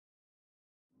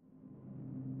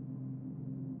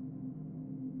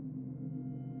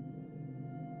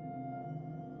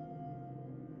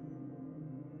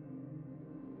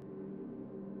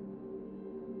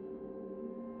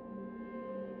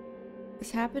This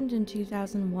happened in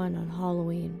 2001 on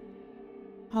Halloween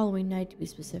night to be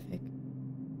specific.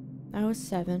 I was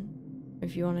 7.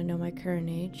 If you want to know my current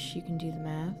age, you can do the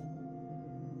math.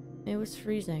 It was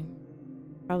freezing,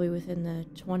 probably within the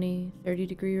 20-30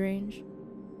 degree range,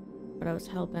 but I was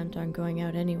hell-bent on going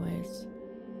out anyways.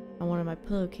 I wanted my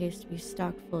pillowcase to be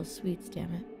stocked full of sweets,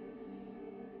 damn it.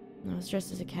 I was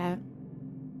dressed as a cat.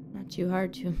 Not too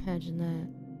hard to imagine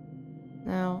that.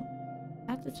 Now,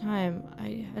 at the time,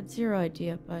 I had zero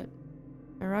idea, but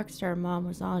my rockstar mom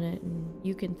was on it, and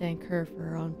you can thank her for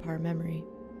her on-par memory.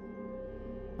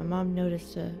 My mom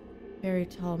noticed a very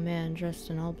tall man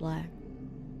dressed in all black.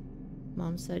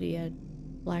 Mom said he had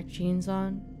black jeans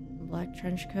on, a black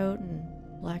trench coat, and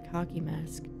a black hockey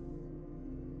mask.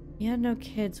 He had no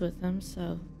kids with him,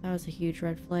 so that was a huge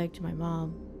red flag to my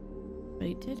mom. But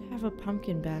he did have a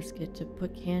pumpkin basket to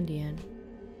put candy in.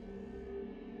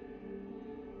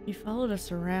 He followed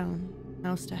us around,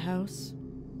 house to house.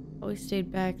 Always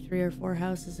stayed back 3 or 4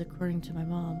 houses according to my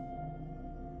mom.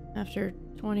 After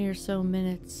 20 or so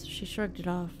minutes, she shrugged it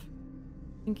off,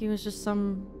 thinking it was just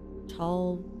some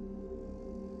tall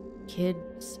kid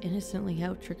just innocently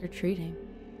out trick-or-treating.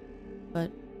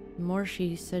 But the more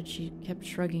she said she kept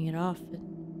shrugging it off, the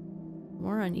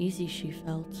more uneasy she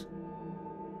felt.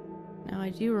 Now,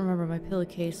 I do remember my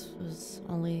pillowcase was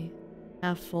only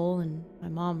half full and my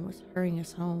mom was hurrying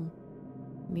us home,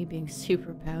 me being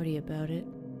super pouty about it.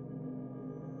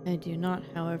 I do not,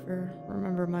 however,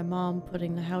 remember my mom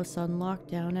putting the house on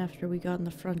lockdown after we got in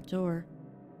the front door,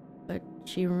 but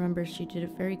she remembers she did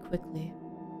it very quickly.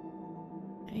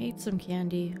 I ate some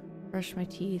candy, brushed my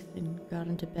teeth, and got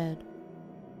into bed.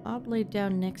 Bob laid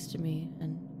down next to me,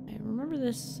 and I remember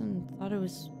this and thought it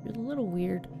was a little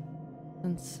weird,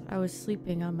 since I was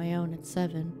sleeping on my own at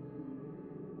 7.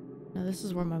 Now this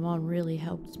is where my mom really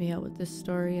helped me out with this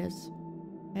story, as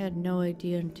I had no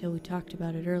idea until we talked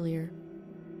about it earlier.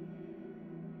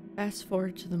 Fast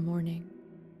forward to the morning.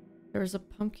 There was a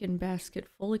pumpkin basket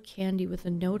full of candy with a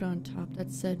note on top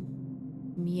that said,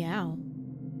 "Meow,"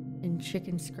 and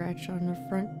chicken scratch on the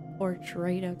front porch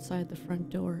right outside the front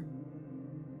door.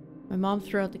 My mom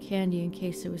threw out the candy in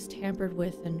case it was tampered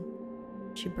with, and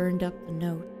she burned up the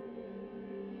note.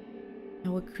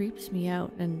 Now what creeps me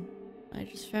out, and I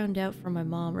just found out from my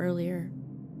mom earlier,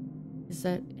 is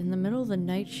that in the middle of the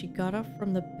night she got up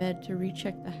from the bed to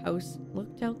recheck the house,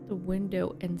 looked out the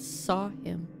window, and saw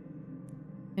him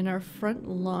in our front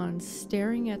lawn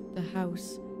staring at the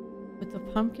house with the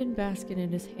pumpkin basket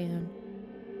in his hand.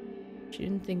 She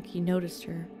didn't think he noticed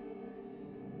her.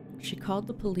 She called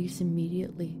the police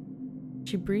immediately.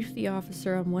 She briefed the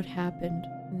officer on what happened,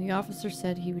 and the officer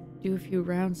said he would do a few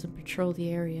rounds and patrol the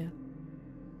area.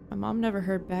 My mom never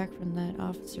heard back from that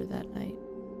officer that night.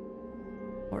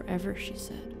 Or ever, she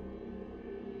said.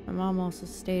 My mom also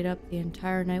stayed up the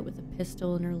entire night with a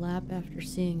pistol in her lap after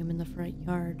seeing him in the front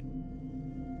yard.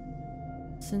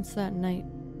 Since that night,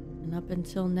 and up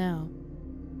until now,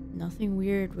 nothing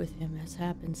weird with him has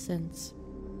happened since.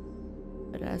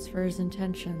 But as for his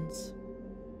intentions,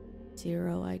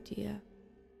 zero idea.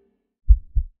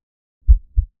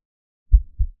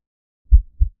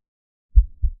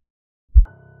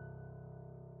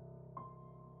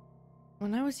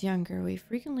 When I was younger, we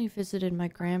frequently visited my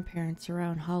grandparents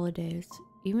around holidays,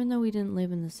 even though we didn't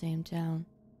live in the same town.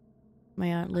 My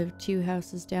aunt lived 2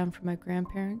 houses down from my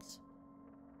grandparents,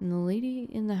 and the lady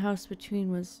in the house between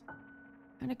was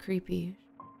kind of creepy.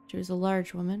 She was a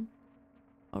large woman,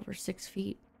 over 6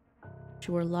 feet. She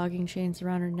wore logging chains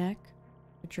around her neck,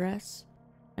 a dress,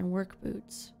 and work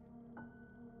boots.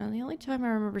 Now, the only time I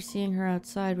remember seeing her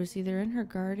outside was either in her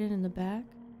garden in the back,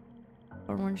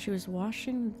 or when she was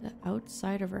washing the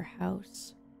outside of her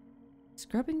house,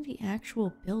 scrubbing the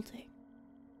actual building.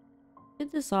 She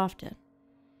did this often.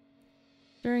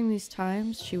 During these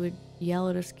times, she would yell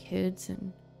at us kids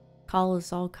and call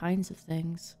us all kinds of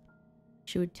things.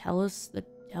 She would tell us the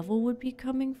devil would be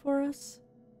coming for us.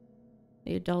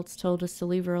 The adults told us to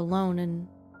leave her alone and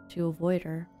to avoid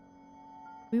her.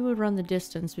 We would run the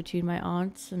distance between my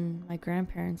aunts and my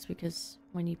grandparents because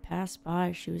when you passed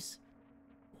by, she was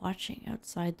watching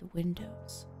outside the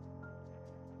windows.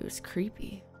 It was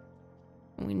creepy,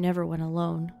 and we never went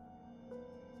alone.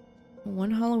 One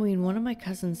Halloween, one of my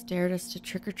cousins dared us to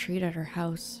trick-or-treat at her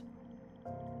house,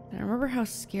 and I remember how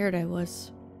scared I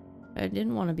was. I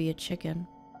didn't want to be a chicken.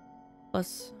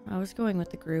 Plus, I was going with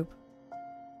the group.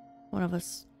 One of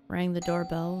us rang the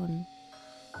doorbell, and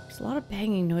there's a lot of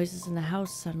banging noises in the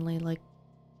house suddenly, like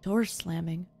doors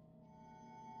slamming.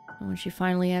 And when she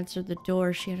finally answered the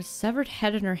door, she had a severed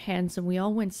head in her hands, and we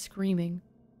all went screaming.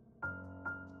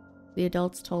 The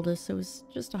adults told us it was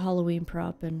just a Halloween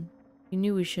prop, and We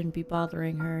knew we shouldn't be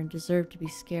bothering her and deserved to be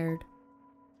scared.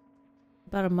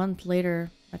 About a month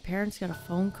later, my parents got a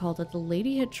phone call that the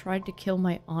lady had tried to kill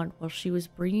my aunt while she was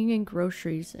bringing in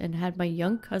groceries and had my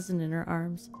young cousin in her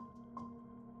arms.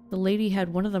 The lady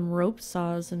had one of them rope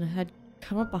saws and had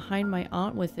come up behind my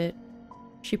aunt with it.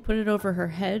 She put it over her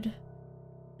head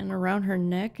and around her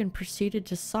neck and proceeded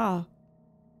to saw.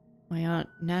 My aunt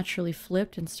naturally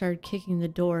flipped and started kicking the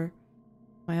door.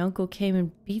 My uncle came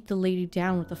and beat the lady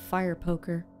down with a fire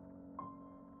poker.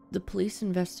 The police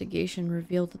investigation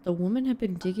revealed that the woman had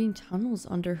been digging tunnels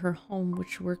under her home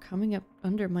which were coming up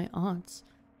under my aunt's,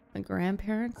 my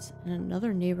grandparents', and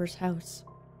another neighbor's house.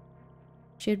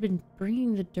 She had been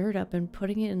bringing the dirt up and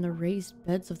putting it in the raised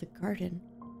beds of the garden.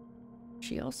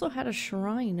 She also had a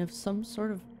shrine of some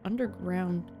sort of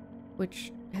underground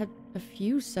which had a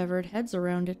few severed heads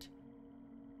around it.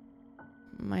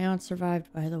 My aunt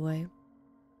survived, by the way,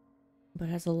 but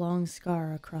has a long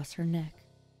scar across her neck.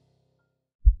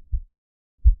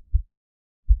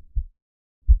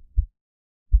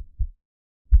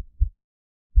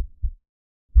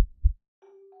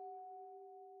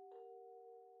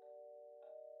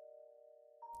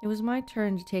 It was my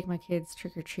turn to take my kids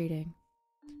trick-or-treating.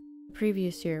 The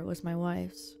previous year was my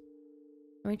wife's.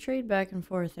 And we trade back and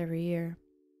forth every year.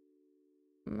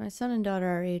 My son and daughter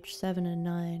are aged 7 and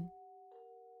 9.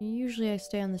 Usually I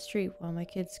stay on the street while my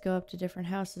kids go up to different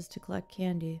houses to collect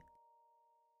candy.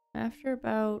 After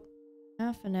about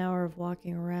half an hour of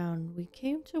walking around, we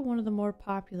came to one of the more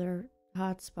popular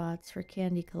hotspots for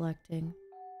candy collecting.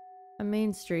 A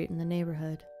main street in the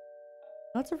neighborhood.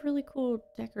 Lots of really cool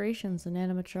decorations and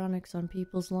animatronics on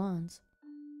people's lawns.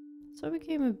 So I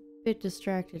became a bit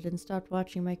distracted and stopped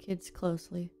watching my kids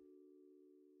closely.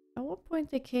 At one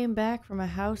point they came back from a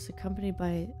house accompanied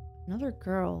by another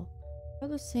girl,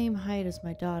 about the same height as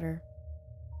my daughter.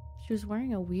 She was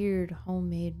wearing a weird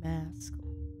homemade mask,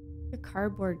 like a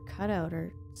cardboard cutout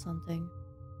or something.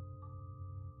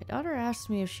 My daughter asked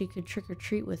me if she could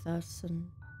trick-or-treat with us, and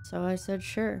so I said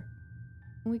sure,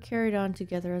 and we carried on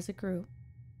together as a group.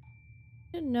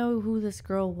 I didn't know who this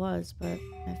girl was, but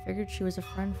I figured she was a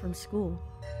friend from school.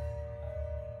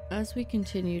 As we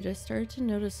continued, I started to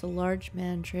notice a large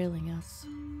man trailing us.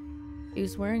 He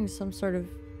was wearing some sort of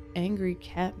angry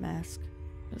cat mask.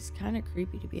 It was kind of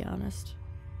creepy, to be honest.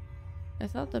 I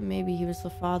thought that maybe he was the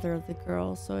father of the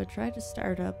girl, so I tried to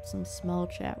start up some small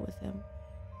chat with him.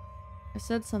 I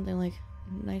said something like,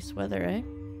 "Nice weather, eh?"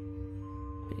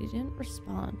 But he didn't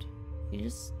respond. He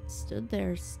just stood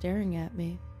there staring at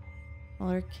me, while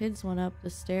our kids went up the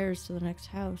stairs to the next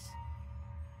house.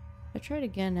 I tried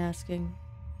again, asking,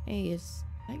 "Hey, is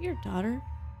that your daughter?"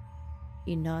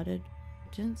 He nodded,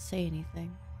 but didn't say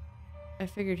anything. I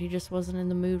figured he just wasn't in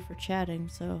the mood for chatting,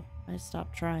 so I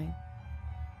stopped trying.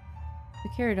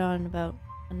 We carried on about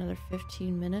another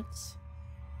 15 minutes,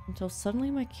 until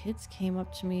suddenly my kids came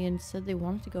up to me and said they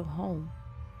wanted to go home.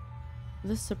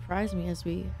 This surprised me as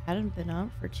we hadn't been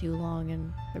out for too long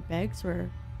and their bags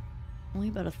were only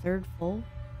about a third full.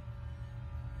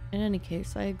 In any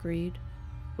case, I agreed,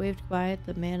 waved goodbye at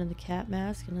the man in the cat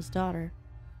mask and his daughter,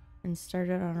 and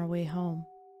started on our way home.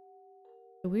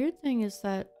 The weird thing is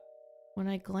that when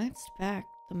I glanced back,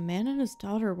 the man and his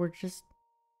daughter were just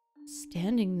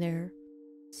standing there,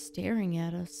 staring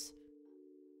at us.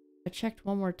 I checked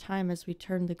one more time as we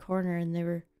turned the corner and they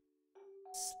were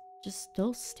just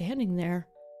still standing there,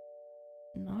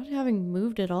 not having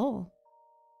moved at all.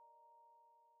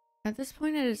 At this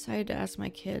point, I decided to ask my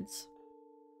kids,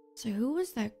 "So who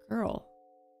was that girl?"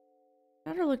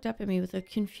 My daughter looked up at me with a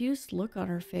confused look on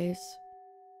her face.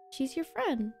 "She's your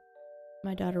friend,"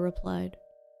 my daughter replied.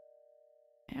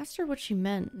 I asked her what she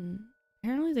meant, and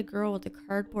apparently the girl with the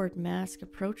cardboard mask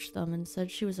approached them and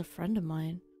said she was a friend of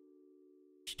mine.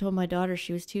 She told my daughter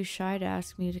she was too shy to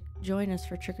ask me to join us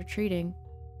for trick-or-treating,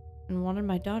 and wanted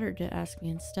my daughter to ask me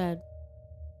instead.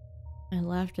 I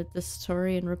laughed at this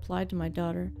story and replied to my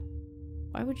daughter,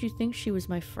 "Why would you think she was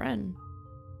my friend?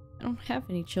 I don't have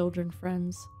any children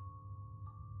friends."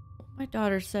 What my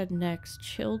daughter said next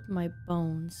chilled my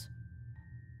bones.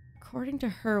 According to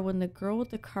her, when the girl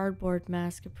with the cardboard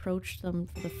mask approached them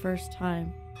for the first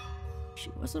time, she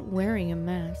wasn't wearing a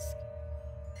mask,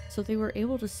 so they were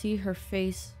able to see her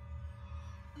face.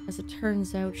 As it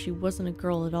turns out, she wasn't a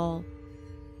girl at all,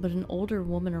 but an older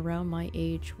woman around my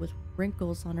age with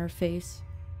wrinkles on her face.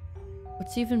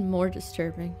 What's even more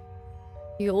disturbing,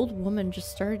 the old woman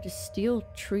just started to steal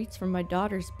treats from my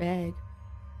daughter's bag,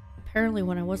 apparently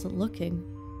when I wasn't looking.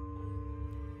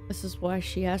 This is why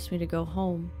she asked me to go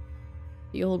home.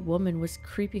 The old woman was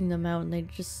creeping them out and they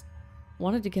just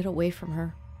wanted to get away from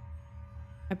her.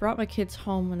 I brought my kids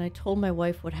home and I told my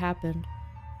wife what happened.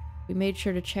 We made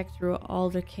sure to check through all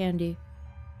the candy,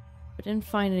 but didn't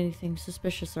find anything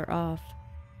suspicious or off.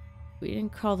 We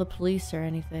didn't call the police or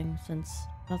anything, since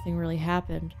nothing really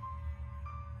happened.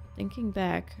 Thinking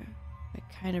back, I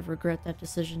kind of regret that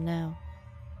decision now.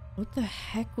 What the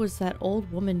heck was that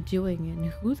old woman doing, and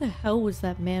who the hell was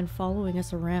that man following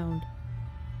us around?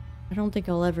 I don't think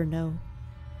I'll ever know.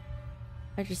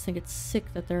 I just think it's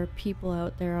sick that there are people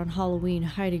out there on Halloween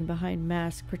hiding behind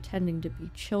masks pretending to be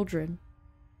children.